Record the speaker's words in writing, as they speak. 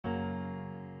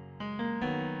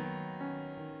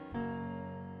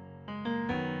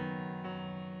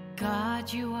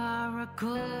God, you are a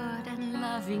good and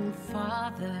loving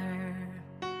Father.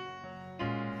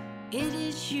 It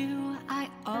is you I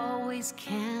always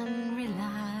can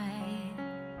rely.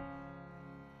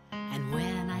 And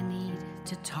when I need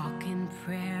to talk in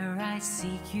prayer, I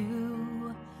seek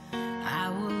you. I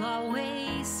will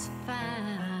always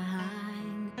find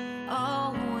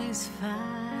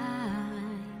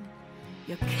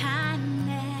your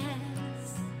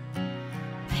kindness,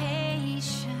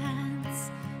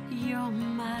 patience. You're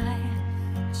my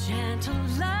gentle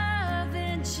love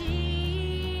in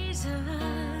Jesus.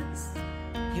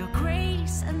 Your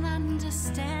grace and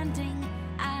understanding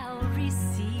I'll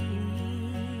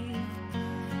receive.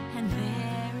 And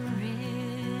there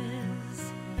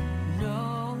is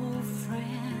no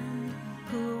friend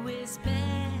who is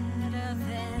better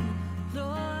than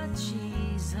Lord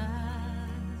Jesus.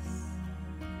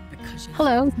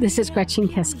 Hello, this is Gretchen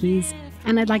Keskes,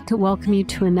 and I'd like to welcome you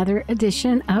to another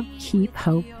edition of Keep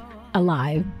Hope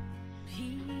Alive.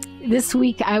 This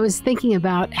week I was thinking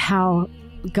about how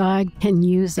God can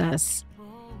use us,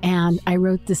 and I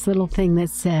wrote this little thing that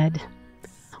said,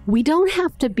 we don't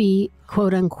have to be,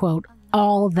 quote unquote,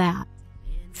 all that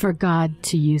for God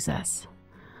to use us.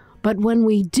 But when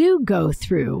we do go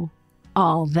through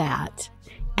all that,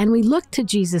 and we look to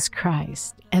Jesus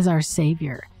Christ as our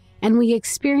Savior, and we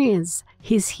experience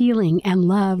His healing and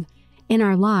love in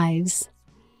our lives,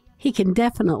 He can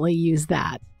definitely use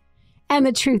that. And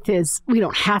the truth is, we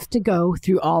don't have to go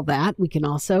through all that. We can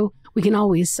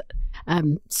always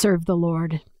serve the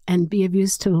Lord and be of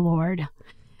use to the Lord.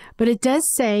 But it does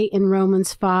say in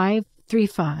Romans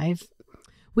 5:3-5,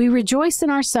 we rejoice in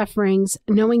our sufferings,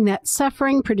 knowing that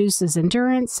suffering produces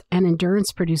endurance, and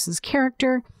endurance produces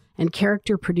character, and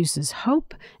character produces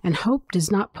hope, and hope does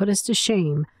not put us to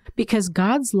shame, because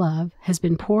God's love has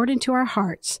been poured into our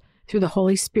hearts through the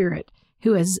Holy Spirit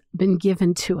who has been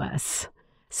given to us.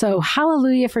 So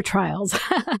hallelujah for trials.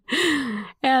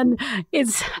 And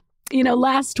it's,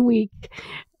 last week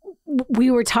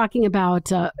we were talking about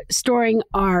storing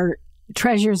our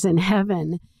treasures in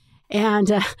heaven. And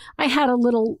I had a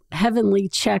little heavenly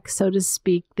check, so to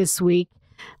speak, this week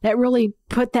that really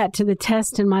put that to the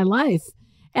test in my life.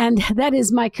 And that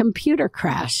is my computer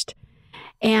crashed.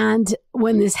 And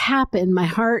when this happened, my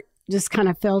heart just kind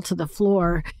of fell to the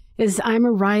floor. I'm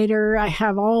a writer. I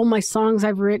have all my songs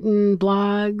I've written,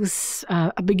 blogs,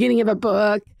 a beginning of a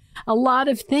book, a lot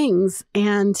of things.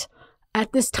 And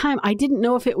at this time, I didn't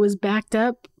know if it was backed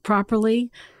up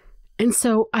properly. And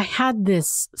so I had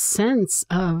this sense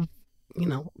of,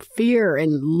 fear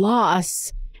and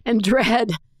loss and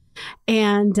dread.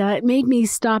 And it made me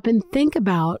stop and think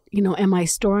about, am I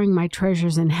storing my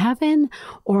treasures in heaven,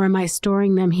 or am I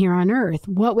storing them here on earth?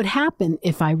 What would happen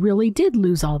if I really did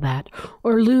lose all that,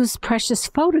 or lose precious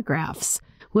photographs?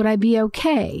 Would I be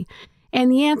okay? And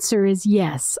the answer is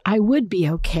yes, I would be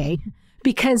okay,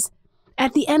 because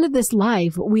at the end of this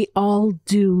life, we all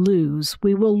do lose.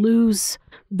 We will lose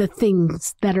the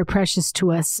things that are precious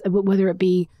to us, whether it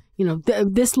be,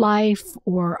 this life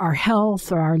or our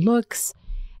health or our looks.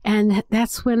 And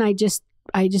that's when I just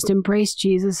embraced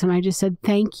Jesus, and I just said,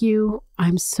 thank you.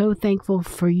 I'm so thankful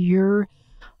for your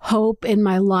hope in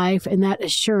my life and that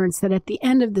assurance that at the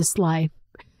end of this life,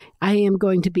 I am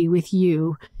going to be with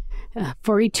you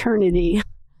for eternity.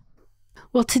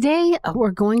 Well, today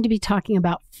we're going to be talking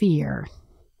about fear.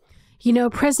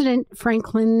 President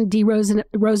Franklin D.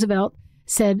 Roosevelt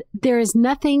said, there is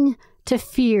nothing to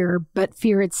fear but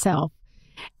fear itself.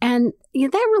 And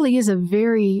that really is a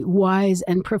very wise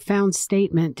and profound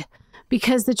statement,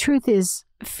 because the truth is,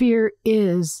 fear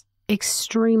is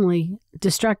extremely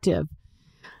destructive.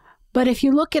 But if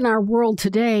you look in our world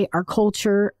today, our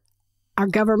culture, our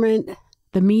government,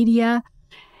 the media,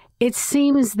 it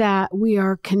seems that we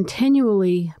are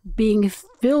continually being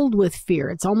filled with fear.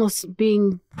 It's almost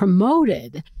being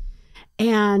promoted.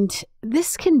 And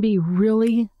this can be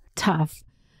really tough.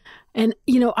 And,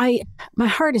 my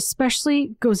heart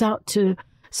especially goes out to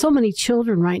so many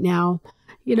children right now.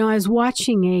 I was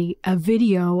watching a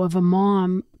video of a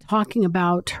mom talking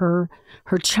about her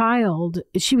child.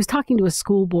 She was talking to a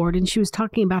school board, and she was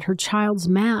talking about her child's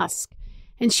mask.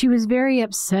 And she was very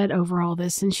upset over all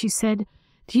this. And she said,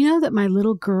 do you know that my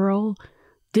little girl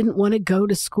didn't want to go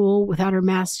to school without her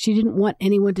mask? She didn't want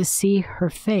anyone to see her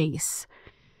face.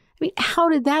 I mean, how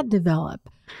did that develop?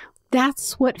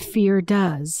 That's what fear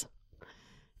does.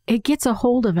 It gets a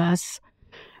hold of us,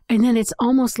 and then it's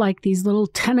almost like these little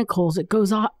tentacles. It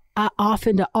goes off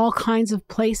into all kinds of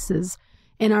places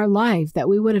in our life that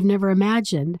we would have never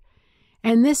imagined.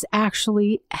 And this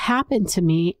actually happened to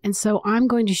me. And so I'm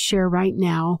going to share right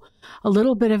now a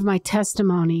little bit of my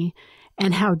testimony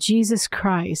and how Jesus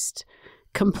Christ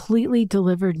completely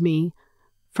delivered me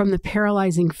from the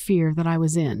paralyzing fear that I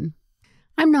was in.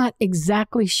 I'm not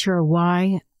exactly sure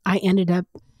why I ended up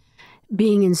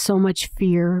being in so much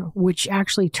fear, which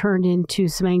actually turned into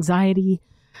some anxiety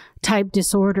type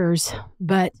disorders,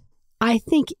 but I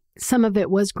think some of it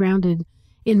was grounded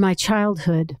in my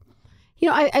childhood. You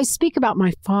know, I speak about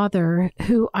my father,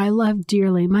 who I love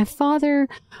dearly. My father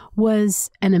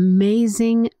was an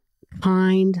amazing,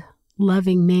 kind,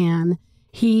 loving man.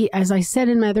 He, as I said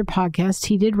in my other podcast,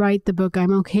 he did write the book,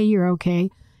 I'm Okay, You're Okay.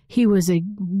 He was a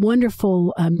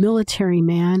wonderful military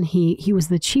man. He was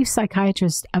the chief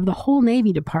psychiatrist of the whole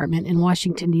Navy Department in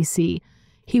Washington, D.C.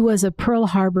 He was a Pearl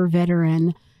Harbor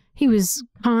veteran. He was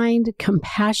kind,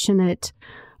 compassionate,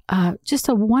 just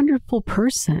a wonderful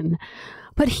person.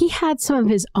 But he had some of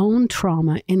his own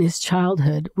trauma in his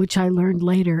childhood, which I learned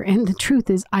later. And the truth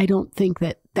is, I don't think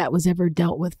that was ever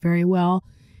dealt with very well.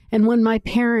 And when my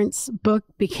parents' book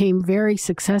became very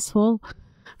successful,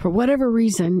 for whatever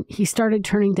reason, he started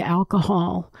turning to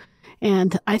alcohol.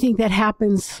 And I think that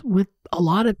happens with a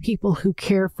lot of people who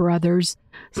care for others.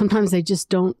 Sometimes they just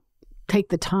don't take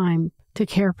the time to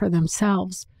care for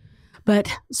themselves.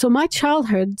 But so my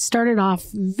childhood started off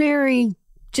very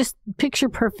just picture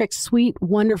perfect, sweet,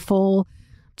 wonderful,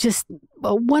 just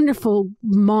a wonderful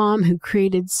mom who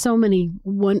created so many,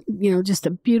 just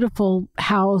a beautiful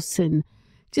house. And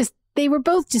just, they were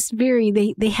both just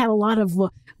they had a lot of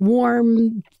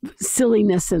warm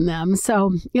silliness in them.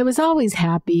 So it was always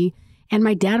happy. And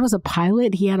my dad was a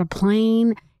pilot. He had a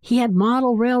plane. He had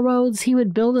model railroads. He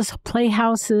would build us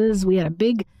playhouses. We had a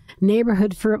big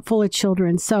neighborhood full of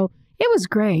children. So it was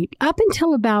great up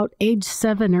until about age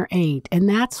 7 or 8. And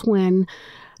that's when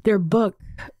their book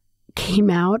came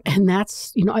out. And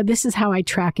that's, this is how I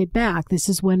track it back. This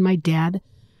is when my dad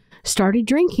started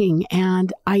drinking.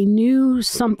 And I knew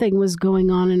something was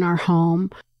going on in our home.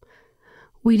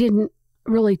 We didn't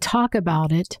really talk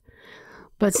about it,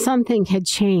 but something had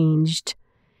changed.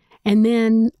 And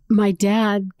then my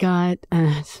dad got,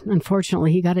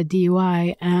 unfortunately, he got a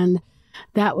DUI. And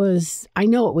I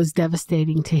know it was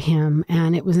devastating to him,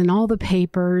 and it was in all the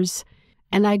papers.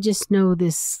 And I just know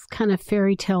this kind of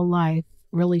fairy tale life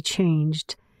really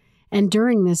changed. And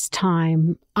during this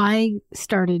time, I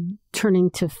started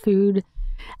turning to food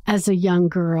as a young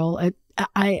girl.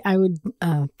 I would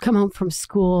come home from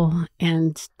school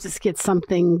and just get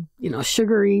something,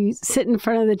 sugary, sit in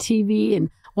front of the TV and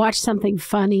watch something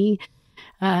funny.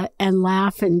 And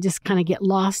laugh and just kind of get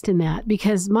lost in that,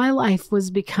 because my life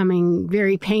was becoming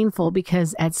very painful.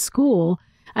 Because at school,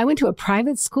 I went to a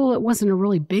private school. It wasn't a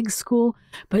really big school,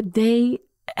 but they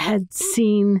had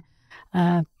seen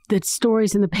the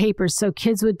stories in the papers. So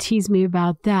kids would tease me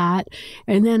about that.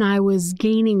 And then I was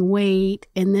gaining weight,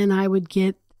 and then I would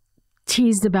get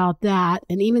teased about that.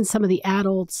 And even some of the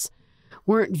adults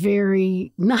weren't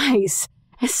very nice.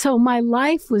 And so my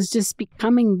life was just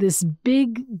becoming this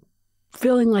big,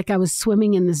 feeling like I was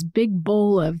swimming in this big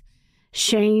bowl of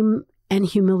shame and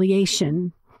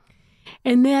humiliation.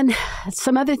 And then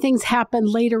some other things happened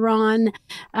later on.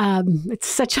 I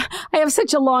have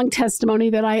such a long testimony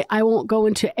that I won't go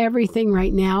into everything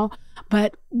right now.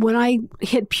 But when I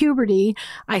hit puberty,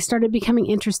 I started becoming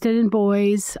interested in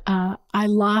boys. I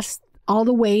lost all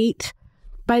the weight.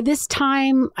 By this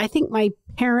time, I think my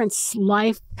parents'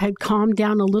 life had calmed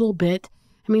down a little bit.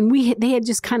 I mean, they had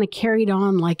just kind of carried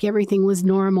on like everything was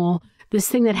normal. This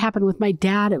thing that happened with my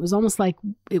dad, it was almost like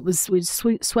we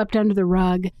swept under the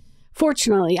rug.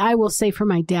 Fortunately, I will say for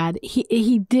my dad,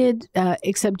 he did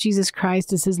accept Jesus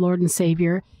Christ as his Lord and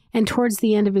Savior. And towards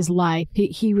the end of his life,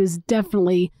 he was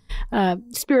definitely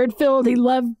Spirit-filled. He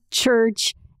loved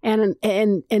church, and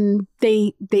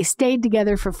they stayed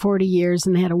together for 40 years,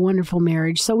 and they had a wonderful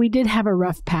marriage. So we did have a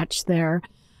rough patch there.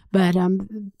 But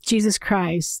Jesus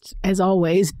Christ, as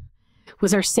always,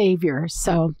 was our Savior.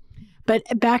 So, but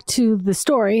back to the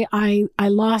story, I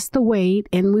lost the weight,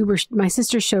 and my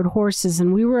sister showed horses,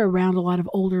 and we were around a lot of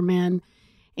older men,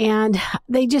 and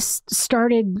they just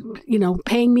started,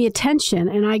 paying me attention.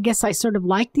 And I guess I sort of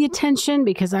liked the attention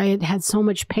because I had so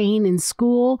much pain in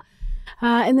school.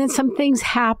 And then some things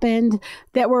happened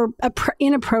that were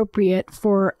inappropriate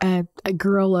for a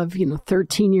girl of,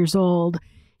 13 years old.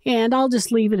 And I'll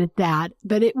just leave it at that.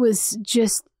 But it wasn't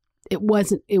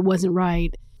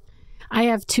right. I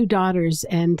have 2 daughters,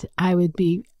 and I would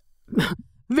be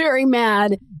very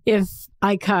mad if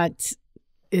I caught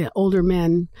older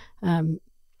men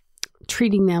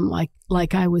treating them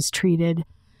like I was treated.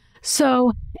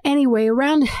 So anyway,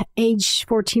 around age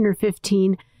 14 or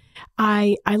 15,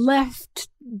 I left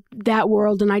that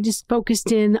world, and I just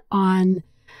focused in on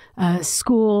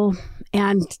school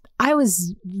And I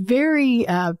was very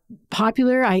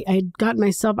popular. I got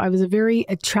myself, I was a very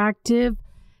attractive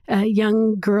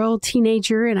young girl,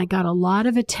 teenager, and I got a lot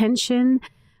of attention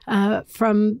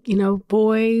from,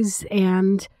 boys.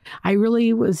 And I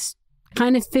really was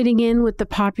kind of fitting in with the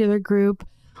popular group.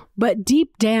 But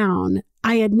deep down,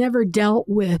 I had never dealt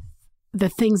with the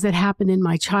things that happened in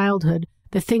my childhood,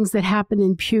 the things that happened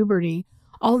in puberty,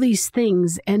 all these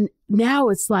things. And now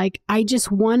it's like I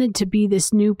just wanted to be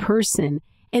this new person.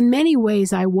 In many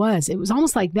ways, I was. It was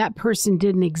almost like that person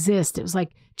didn't exist. It was like,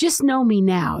 just know me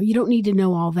now. You don't need to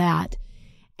know all that.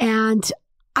 And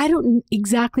I don't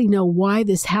exactly know why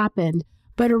this happened,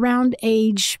 but around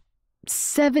age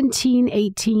 17,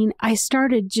 18, I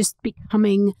started just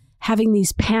having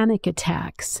these panic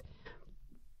attacks.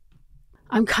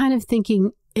 I'm kind of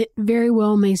thinking it very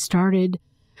well may started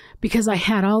because I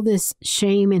had all this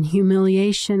shame and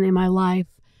humiliation in my life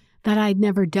that I'd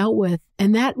never dealt with.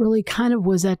 And that really kind of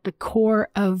was at the core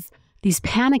of these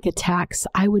panic attacks.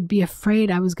 I would be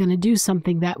afraid I was going to do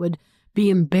something that would be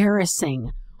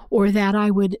embarrassing, or that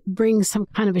I would bring some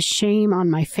kind of a shame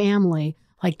on my family,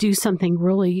 like do something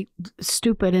really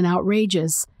stupid and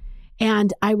outrageous.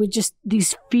 And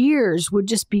these fears would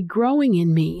just be growing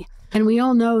in me. And we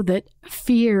all know that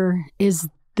fear is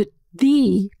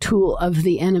the tool of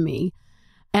the enemy.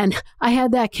 And I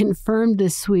had that confirmed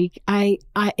this week.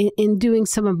 In doing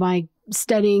some of my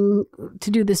studying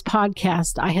to do this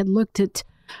podcast, I had looked at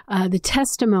the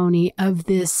testimony of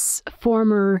this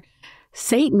former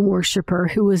Satan worshiper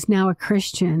who was now a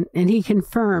Christian. And he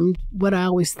confirmed what I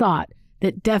always thought,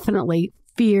 that definitely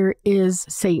fear is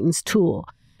Satan's tool,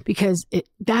 because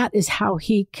that is how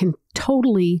he can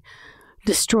totally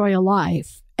destroy a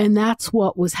life. And that's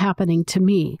what was happening to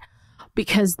me,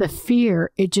 because the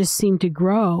fear, it just seemed to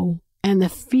grow, and the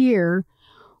fear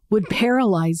would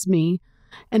paralyze me.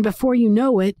 And before you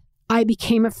know it, I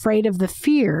became afraid of the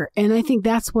fear. And I think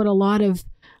that's what a lot of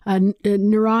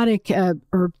neurotic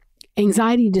or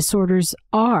anxiety disorders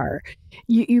are.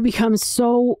 You become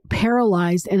so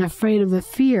paralyzed and afraid of the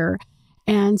fear.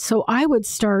 And so I would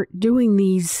start doing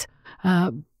these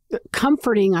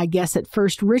comforting, I guess, at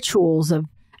first rituals of,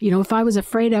 if I was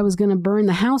afraid I was going to burn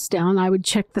the house down, I would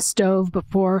check the stove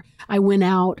before I went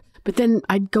out. But then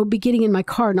I'd be getting in my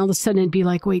car, and all of a sudden it'd be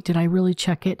like, wait, did I really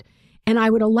check it? And I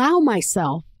would allow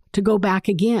myself to go back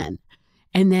again.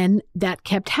 And then that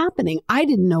kept happening. I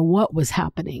didn't know what was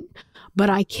happening, but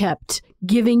I kept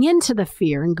giving into the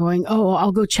fear and going, oh,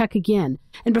 I'll go check again.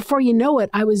 And before you know it,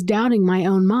 I was doubting my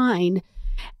own mind.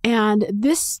 And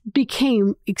this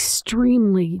became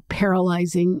extremely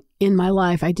paralyzing in my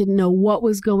life. I didn't know what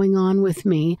was going on with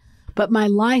me, but my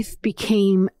life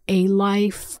became a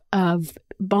life of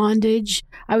bondage.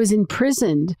 I was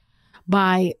imprisoned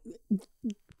by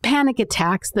panic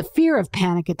attacks, the fear of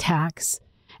panic attacks,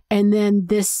 and then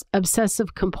this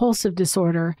obsessive compulsive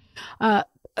disorder. I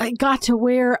got to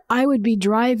where I would be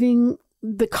driving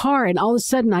the car, and all of a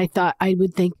sudden I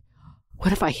would think,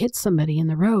 what if I hit somebody in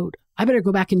the road? I better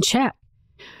go back and check.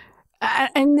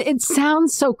 And it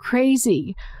sounds so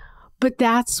crazy, but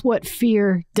that's what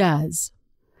fear does.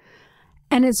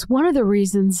 And it's one of the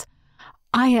reasons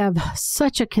I have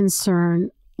such a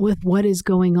concern with what is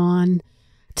going on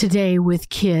today with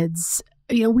kids.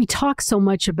 We talk so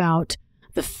much about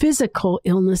the physical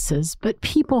illnesses, but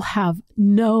people have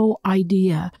no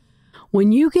idea.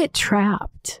 When you get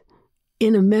trapped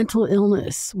in a mental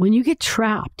illness, when you get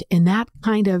trapped in that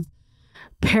kind of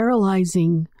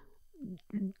paralyzing,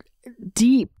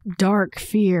 deep, dark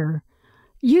fear,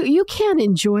 you can't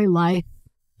enjoy life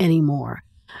anymore.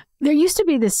 There used to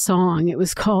be this song. It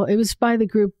was by the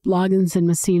group Loggins and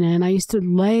Messina, and I used to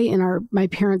lay in my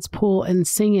parents' pool and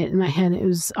sing it in my head.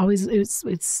 It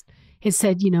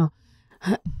said,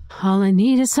 all I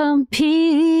need is some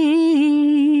peace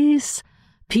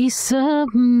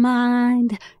of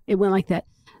mind. It went like that.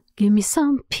 Give me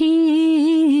some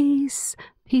peace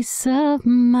of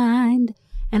mind.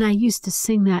 And I used to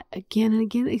sing that again and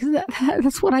again because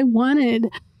that's what I wanted.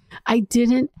 I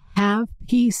didn't have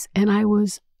peace, and I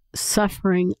was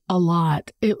suffering a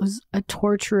lot. It was a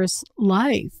torturous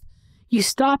life. You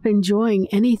stop enjoying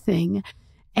anything.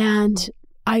 And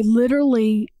I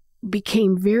literally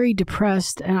became very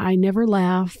depressed, and I never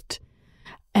laughed.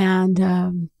 And,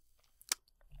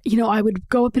 I would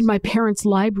go up in my parents'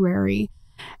 library,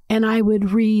 and I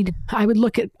would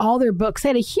look at all their books. They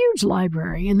had a huge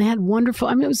library, and they had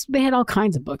they had all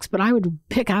kinds of books, but I would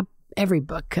pick up every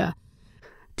book,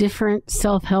 different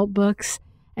self-help books.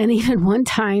 And even one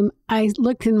time I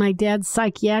looked in my dad's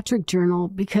psychiatric journal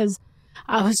because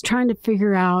I was trying to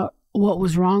figure out what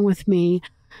was wrong with me.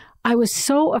 I was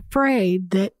so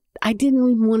afraid that I didn't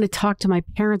even want to talk to my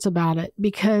parents about it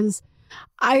because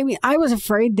I was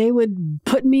afraid they would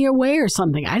put me away or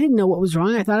something. I didn't know what was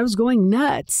wrong. I thought I was going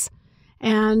nuts.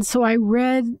 And so I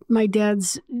read my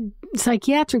dad's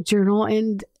psychiatric journal,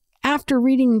 and after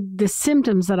reading the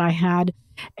symptoms that I had,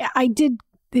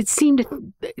 it seemed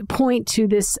to point to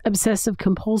this obsessive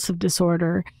compulsive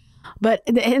disorder. But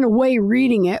in a way,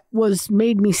 reading it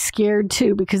made me scared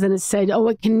too, because then it said, oh,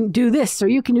 it can do this or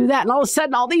you can do that. And all of a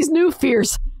sudden, all these new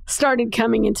fears started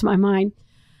coming into my mind.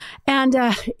 And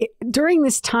during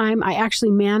this time, I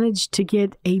actually managed to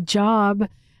get a job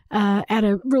at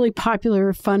a really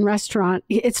popular, fun restaurant.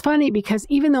 It's funny because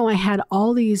even though I had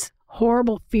all these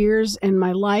horrible fears and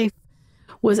my life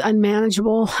was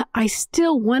unmanageable, I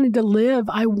still wanted to live.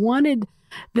 I wanted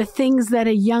the things that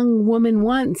a young woman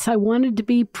wants. I wanted to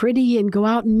be pretty and go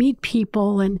out and meet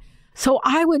people. And so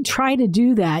I would try to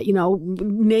do that,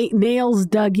 nails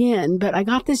dug in. But I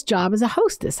got this job as a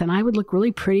hostess and I would look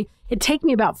really pretty. It'd take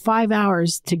me about 5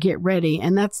 hours to get ready.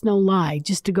 And that's no lie,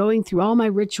 just to going through all my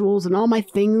rituals and all my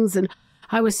things. And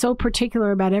I was so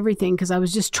particular about everything because I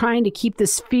was just trying to keep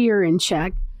this fear in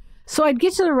check. So I'd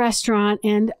get to the restaurant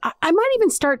and I might even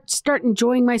start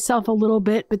enjoying myself a little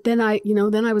bit, but then I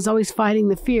was always fighting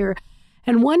the fear.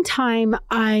 And one time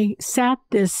I sat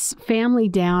this family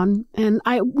down and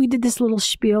we did this little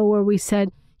spiel where we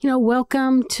said,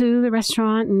 welcome to the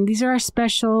restaurant and these are our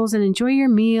specials and enjoy your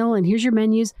meal and here's your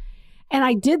menus. And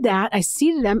I did that. I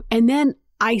seated them and then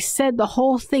I said the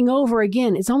whole thing over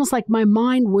again. It's almost like my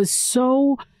mind was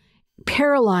so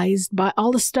paralyzed by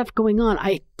all the stuff going on.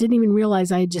 I didn't even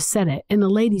realize I had just said it. And the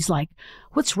lady's like,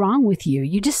 what's wrong with you?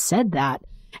 You just said that.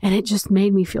 And it just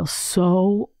made me feel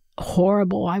so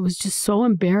horrible. I was just so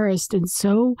embarrassed and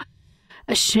so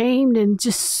ashamed and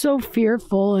just so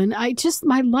fearful. And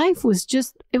my life was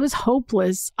it was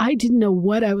hopeless. I didn't know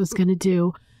what I was going to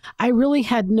do. I really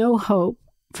had no hope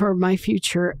for my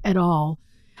future at all.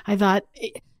 I thought,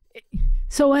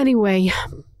 so anyway,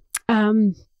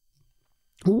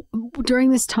 during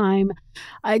this time,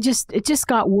 it just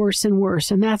got worse and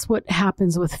worse. And that's what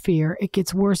happens with fear. It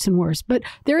gets worse and worse. But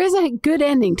there is a good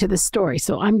ending to the story.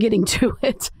 So I'm getting to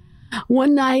it.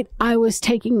 One night I was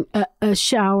taking a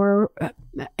shower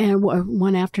and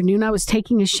one afternoon I was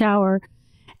taking a shower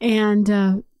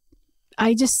and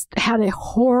I just had a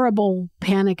horrible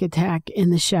panic attack in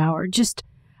the shower.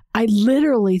 I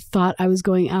literally thought I was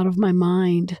going out of my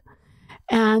mind.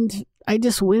 And I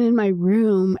just went in my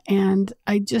room and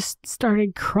I just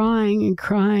started crying and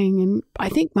crying. And I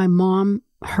think my mom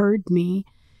heard me.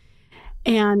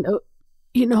 And,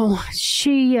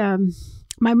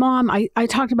 my mom, I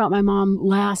talked about my mom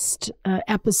last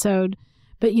episode,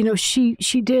 but,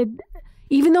 she did,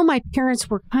 even though my parents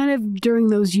were kind of during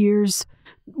those years,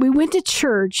 we went to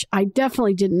church. I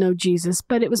definitely didn't know Jesus,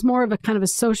 but it was more of a kind of a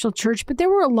social church. But there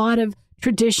were a lot of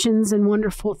traditions and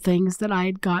wonderful things that I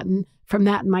had gotten from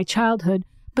that in my childhood,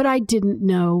 but I didn't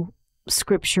know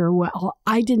scripture well.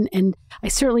 And I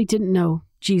certainly didn't know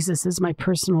Jesus as my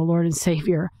personal Lord and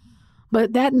Savior.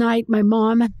 But that night, my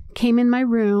mom came in my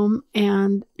room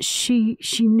and she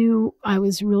knew I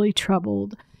was really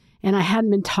troubled and I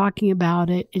hadn't been talking about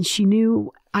it. And she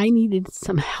knew I needed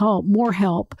some help, more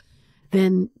help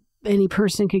than any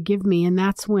person could give me. And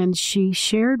that's when she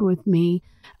shared with me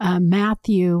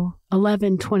Matthew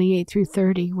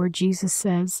 11:28-30, where Jesus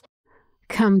says,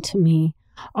 "Come to me,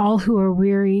 all who are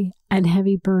weary and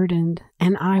heavy burdened,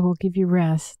 and I will give you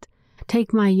rest.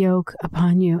 Take my yoke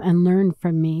upon you and learn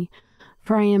from me,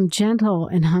 for I am gentle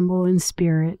and humble in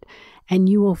spirit, and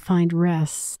you will find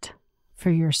rest for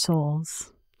your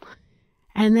souls."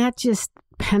 And that just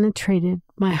penetrated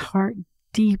my heart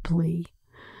deeply.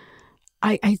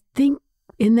 I think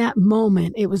in that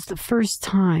moment, it was the first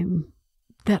time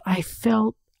that I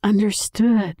felt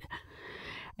understood.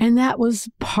 And that was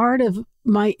part of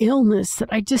my illness, that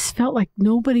I just felt like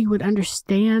nobody would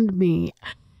understand me.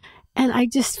 And I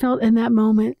just felt in that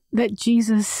moment that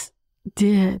Jesus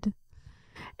did.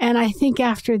 And I think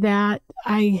after that,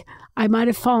 I might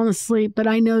have fallen asleep, but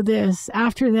I know this.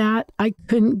 After that, I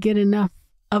couldn't get enough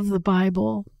of the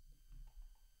Bible.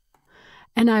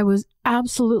 And I was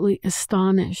absolutely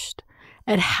astonished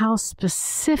at how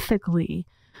specifically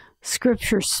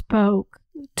Scripture spoke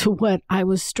to what I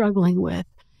was struggling with.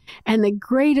 And the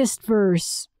greatest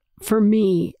verse for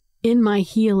me in my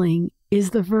healing is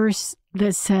the verse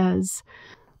that says,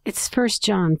 it's 1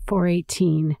 John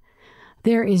 4:18,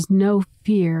 "There is no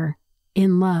fear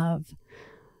in love,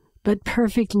 but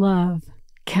perfect love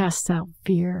casts out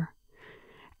fear."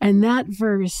 And that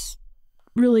verse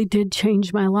really did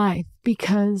change my life,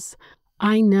 because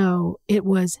I know it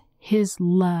was His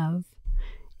love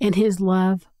and His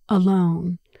love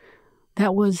alone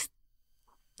That was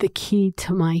the key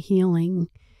to my healing.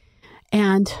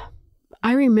 And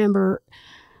I remember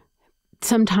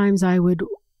sometimes I would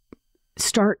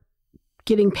start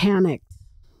getting panicked,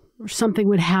 or something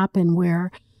would happen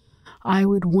where I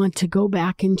would want to go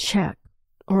back and check,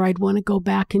 or I'd want to go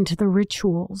back into the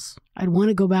rituals. I'd want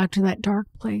to go back to that dark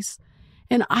place.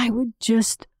 And I would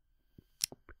just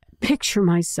picture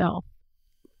myself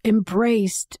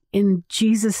embraced in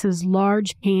Jesus's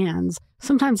large hands.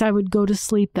 Sometimes I would go to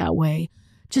sleep that way,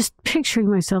 just picturing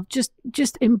myself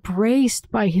just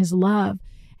embraced by his love.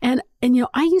 And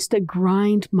I used to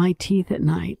grind my teeth at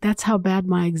night. That's how bad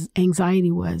my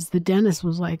anxiety was. The dentist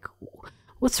was like,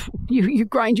 you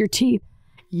grind your teeth?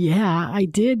 Yeah, I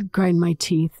did grind my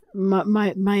teeth.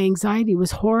 My anxiety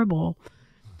was horrible.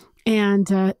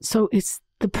 And so it's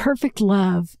the perfect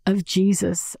love of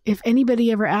Jesus. If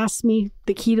anybody ever asked me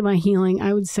the key to my healing,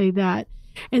 I would say that.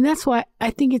 And that's why I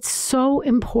think it's so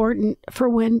important for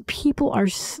when people are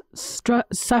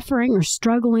suffering or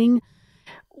struggling,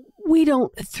 we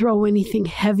don't throw anything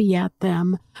heavy at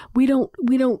them. We don't,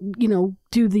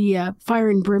 do the fire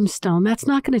and brimstone. That's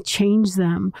not going to change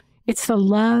them. It's the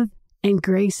love and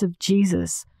grace of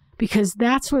Jesus, because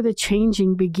that's where the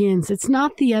changing begins. It's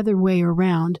not the other way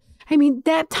around. I mean,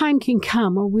 that time can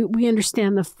come where we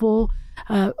understand the full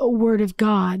word of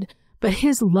God, but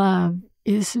his love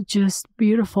is just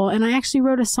beautiful. And I actually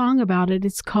wrote a song about it.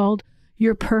 It's called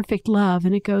Your Perfect Love.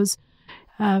 And it goes,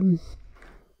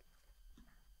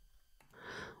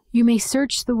 you may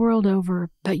search the world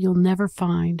over, but you'll never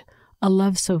find a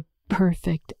love so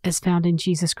perfect as found in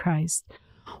Jesus Christ.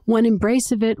 One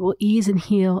embrace of it will ease and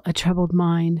heal a troubled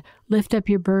mind, lift up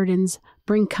your burdens,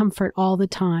 bring comfort all the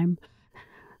time.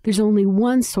 There's only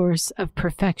one source of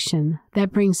perfection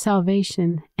that brings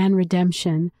salvation and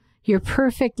redemption. Your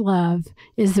perfect love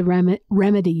is the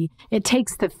remedy. It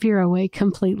takes the fear away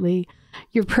completely.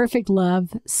 Your perfect love,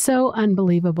 so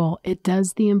unbelievable, it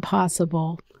does the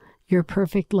impossible. Your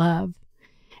perfect love.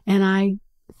 And I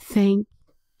thank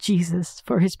Jesus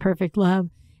for his perfect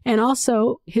love and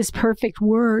also his perfect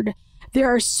word. There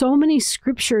are so many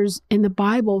scriptures in the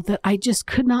Bible that I just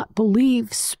could not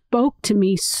believe spoke to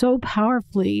me so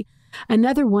powerfully.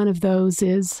 Another one of those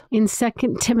is in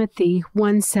 2 Timothy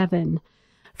 1:7.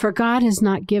 For God has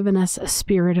not given us a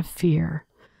spirit of fear,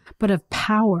 but of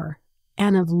power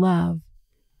and of love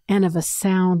and of a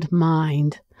sound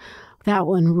mind. That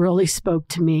one really spoke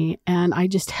to me, and I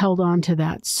just held on to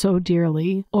that so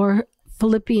dearly. Or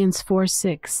Philippians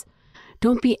 4:6.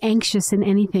 Don't be anxious in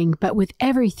anything, but with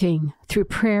everything, through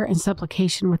prayer and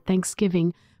supplication with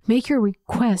thanksgiving, make your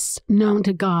requests known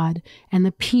to God, and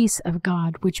the peace of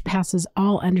God, which passes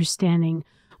all understanding,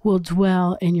 will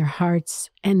dwell in your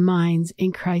hearts and minds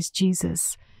in Christ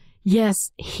Jesus.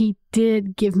 Yes, he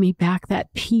did give me back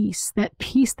that peace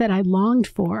that I longed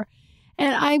for.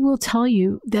 And I will tell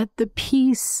you that the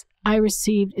peace I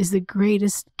received is the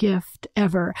greatest gift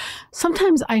ever.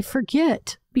 Sometimes I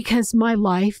forget because my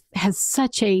life has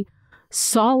such a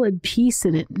solid peace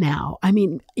in it now. I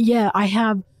mean,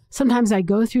 sometimes I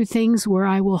go through things where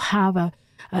I will have a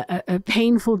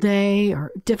painful day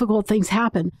or difficult things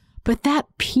happen. But that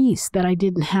peace that I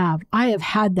didn't have, I have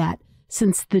had that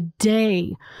since the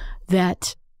day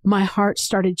that my heart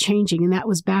started changing, and that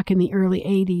was back in the early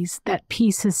 80s. That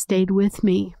peace has stayed with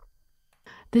me.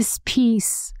 This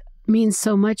peace means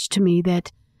so much to me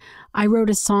that I wrote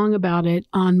a song about it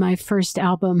on my first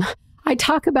album. I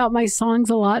talk about my songs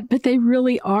a lot, but they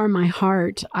really are my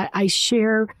heart. I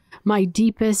share my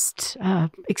deepest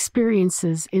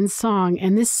experiences in song,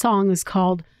 and this song is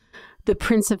called The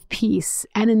Prince of Peace.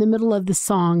 And in the middle of the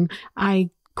song, I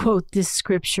quote this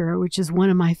scripture, which is one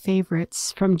of my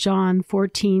favorites, from John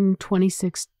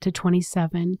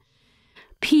 14:26-27.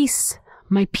 Peace,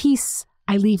 my peace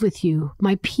I leave with you.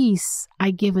 My peace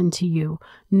I give unto you,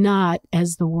 not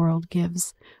as the world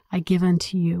gives, I give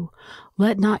unto you.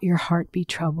 Let not your heart be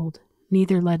troubled,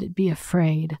 neither let it be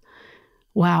afraid.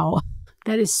 Wow,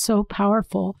 that is so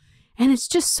powerful. And it's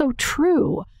just so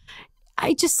true.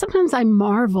 Sometimes I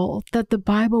marvel that the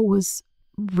Bible was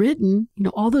written,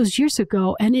 all those years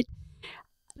ago, and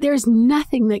there's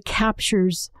nothing that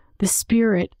captures the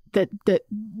spirit, the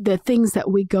things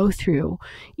that we go through,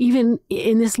 even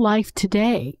in this life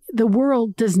today. The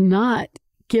world does not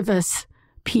give us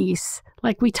peace.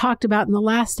 Like we talked about in the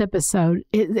last episode,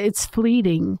 it's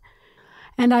fleeting.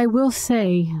 And I will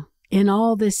say, in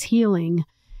all this healing,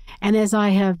 and as I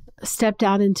have stepped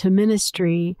out into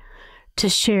ministry to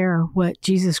share what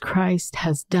Jesus Christ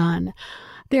has done,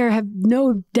 there have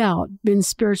no doubt been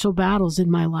spiritual battles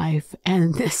in my life,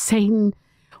 and Satan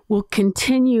will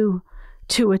continue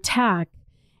to attack.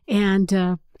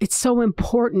 And it's so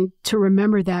important to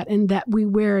remember that, and that we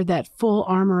wear that full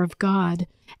armor of God.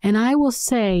 And I will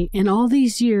say, in all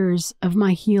these years of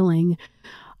my healing,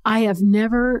 I have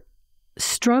never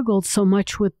struggled so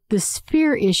much with this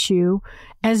fear issue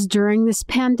as during this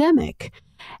pandemic,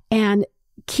 and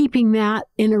keeping that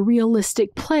in a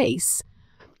realistic place.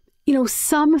 You know,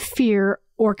 some fear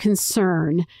or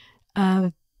concern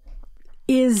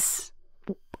is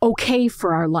okay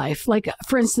for our life. Like,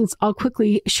 for instance, I'll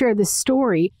quickly share this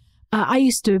story. I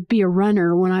used to be a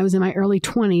runner when I was in my early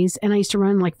 20s, and I used to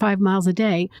run like 5 miles a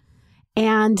day.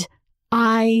 And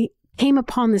I came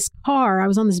upon this car. I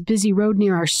was on this busy road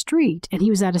near our street, and he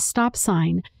was at a stop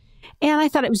sign. And I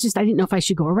thought it was just, I didn't know if I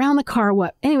should go around the car or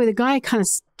what. Anyway, the guy kind of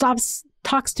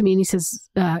talks to me, and he says,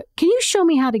 can you show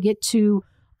me how to get to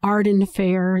Arden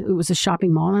Fair? It was a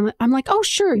shopping mall. And I'm like, oh,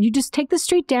 sure. You just take the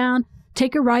street down,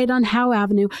 take a right on Howe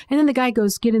Avenue. And then the guy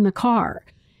goes, get in the car.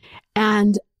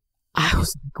 And I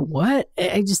was like, what?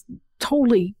 I just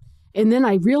totally. And then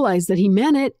I realized that he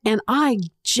meant it. And I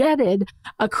jetted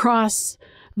across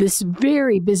this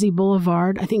very busy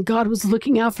boulevard. I think God was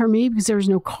looking out for me because there was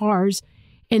no cars.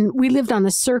 And we lived on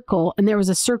a circle, and there was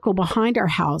a circle behind our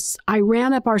house. I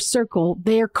ran up our circle.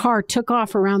 Their car took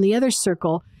off around the other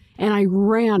circle, and I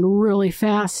ran really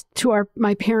fast to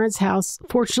my parents' house.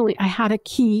 Fortunately, I had a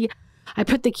key. I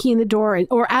put the key in the door,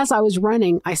 or as I was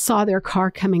running, I saw their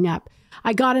car coming up.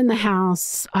 I got in the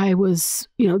house. I was,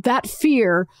 that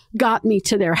fear got me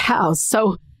to their house.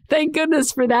 So thank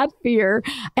goodness for that fear.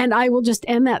 And I will just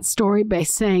end that story by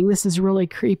saying this is really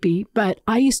creepy, but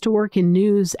I used to work in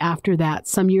news after that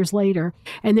some years later,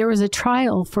 and there was a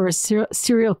trial for a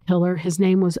serial killer. His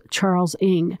name was Charles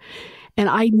Ng. And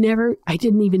I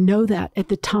didn't even know that at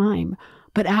the time.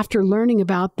 But after learning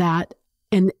about that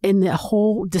and the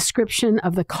whole description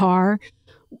of the car,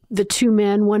 the two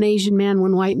men, one Asian man,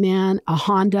 one white man, a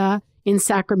Honda in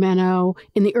Sacramento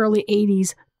in the early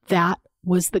 80s, that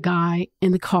was the guy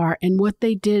in the car. And what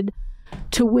they did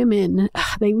to women,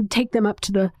 they would take them up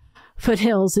to the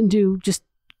foothills and do just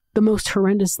the most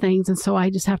horrendous things. And so I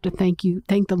just have to thank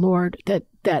the Lord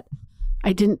that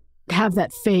I didn't have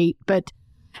that fate. But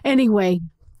anyway,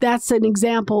 that's an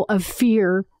example of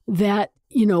fear that,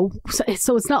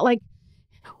 so it's not like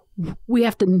we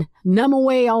have to numb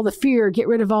away all the fear, get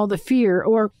rid of all the fear.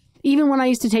 Or even when I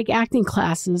used to take acting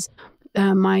classes,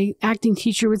 my acting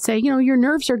teacher would say, your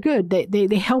nerves are good.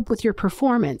 They help with your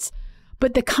performance.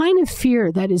 But the kind of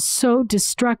fear that is so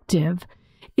destructive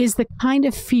is the kind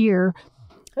of fear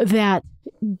that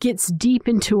gets deep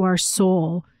into our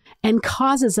soul and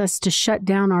causes us to shut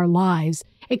down our lives.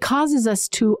 It causes us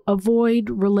to avoid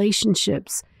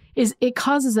relationships. It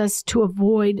causes us to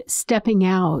avoid stepping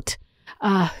out.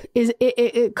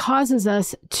 It causes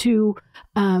us to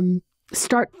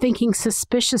start thinking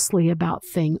suspiciously about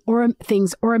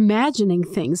things or imagining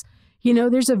things.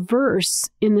 There's a verse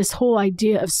in this whole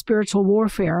idea of spiritual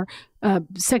warfare,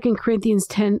 2 Corinthians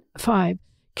 10:5,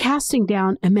 casting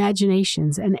down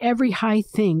imaginations and every high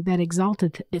thing that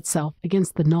exalteth itself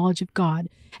against the knowledge of God,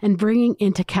 and bringing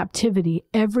into captivity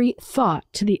every thought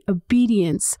to the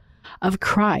obedience of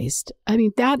Christ. I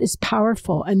mean, that is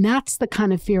powerful. And that's the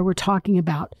kind of fear we're talking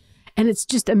about. And it's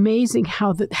just amazing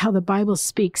how the Bible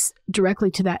speaks directly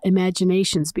to that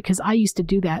imaginations, because I used to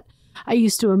do that. I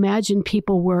used to imagine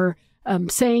people were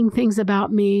saying things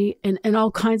about me and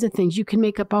all kinds of things. You can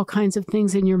make up all kinds of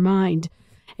things in your mind.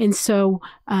 And so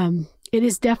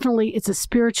it's a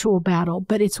spiritual battle,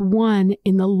 but it's won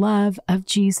in the love of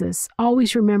Jesus.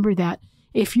 Always remember that.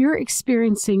 If you're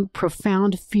experiencing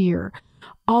profound fear,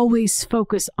 always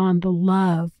focus on the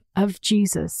love of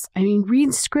Jesus. I mean,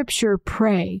 read scripture,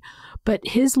 pray, but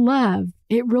his love,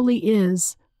 it really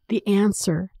is the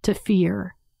answer to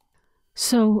fear.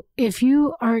 So if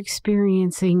you are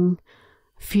experiencing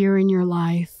fear in your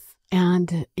life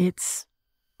and it's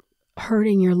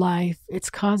hurting your life, it's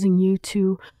causing you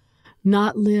to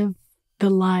not live the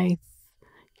life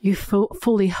you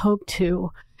fully hope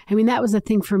to. I mean, that was the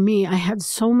thing for me. I had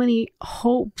so many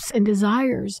hopes and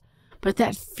desires, but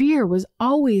that fear was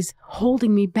always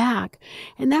holding me back.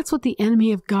 And that's what the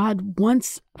enemy of God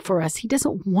wants for us. He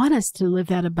doesn't want us to live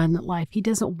that abundant life. He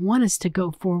doesn't want us to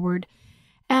go forward.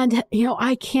 And,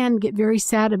 I can get very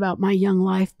sad about my young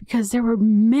life because there were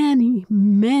many,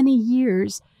 many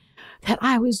years that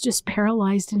I was just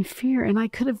paralyzed in fear, and I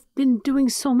could have been doing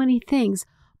so many things.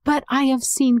 But I have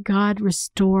seen God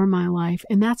restore my life,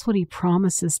 and that's what he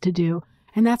promises to do,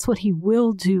 and that's what he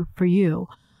will do for you.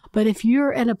 But if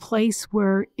you're at a place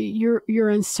where you're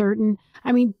uncertain,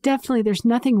 I mean, definitely there's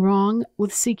nothing wrong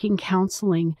with seeking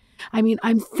counseling. I mean,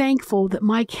 I'm thankful that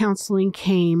my counseling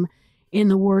came in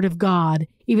the Word of God,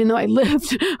 even though I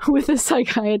lived with a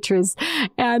psychiatrist.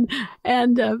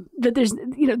 But there's,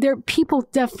 people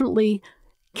definitely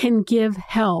can give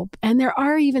help. And there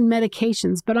are even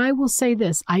medications. But I will say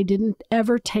this, I didn't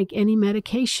ever take any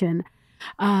medication.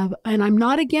 And I'm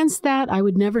not against that. I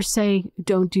would never say,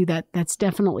 don't do that. That's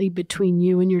definitely between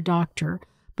you and your doctor.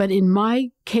 But in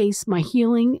my case, my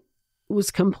healing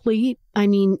was complete. I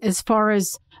mean, as far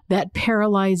as that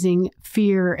paralyzing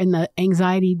fear and the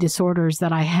anxiety disorders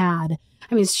that I had,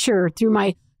 I mean, sure, through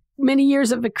my many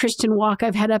years of a Christian walk,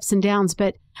 I've had ups and downs,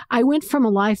 but I went from a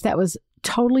life that was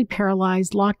totally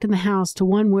paralyzed, locked in the house, to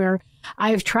one where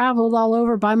I've traveled all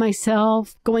over by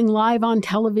myself, going live on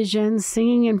television,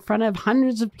 singing in front of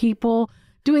hundreds of people,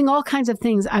 doing all kinds of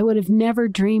things I would have never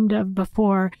dreamed of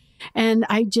before. And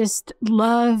I just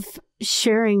love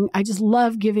sharing. I just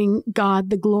love giving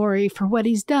God the glory for what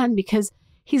he's done, because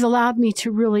he's allowed me to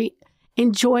really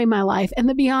enjoy my life. And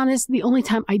to be honest, the only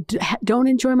time I don't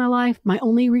enjoy my life, my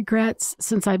only regrets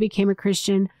since I became a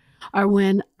Christian, are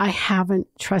when I haven't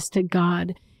trusted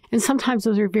God. And sometimes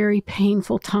those are very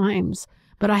painful times,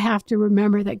 but I have to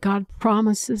remember that God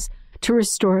promises to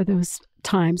restore those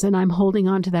times, and I'm holding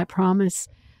on to that promise.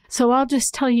 So I'll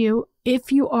just tell you,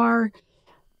 if you are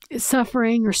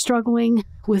suffering or struggling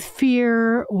with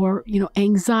fear or,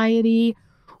 anxiety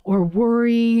or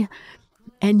worry,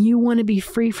 and you want to be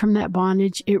free from that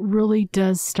bondage, it really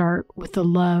does start with the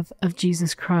love of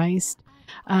Jesus Christ.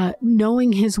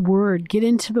 Knowing his word, get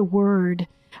into the word,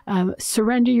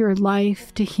 surrender your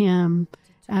life to him.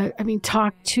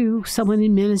 Talk to someone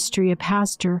in ministry, a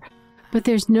pastor, but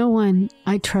there's no one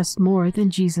I trust more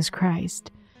than Jesus Christ.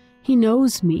 He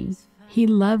knows me. He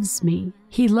loves me.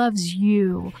 He loves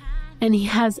you, and he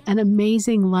has an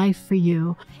amazing life for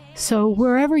you. So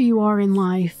wherever you are in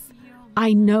life,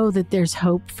 I know that there's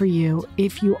hope for you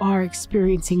if you are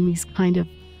experiencing these kind of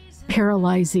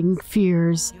paralyzing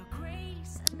fears.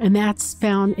 And that's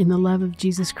found in the love of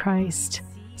Jesus Christ.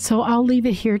 So I'll leave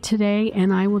it here today,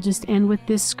 and I will just end with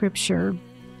this scripture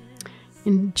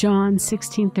in John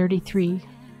 16:33.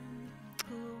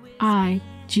 I,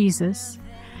 Jesus,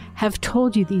 have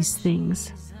told you these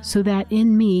things so that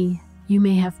in me you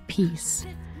may have peace.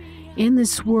 In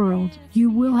this world you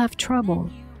will have trouble,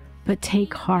 but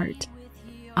take heart.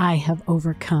 I have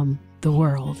overcome the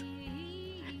world.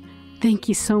 Thank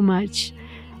you so much,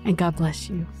 and God bless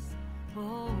you.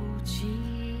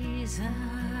 Jesus,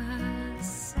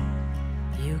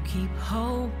 you keep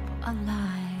hope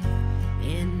alive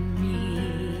in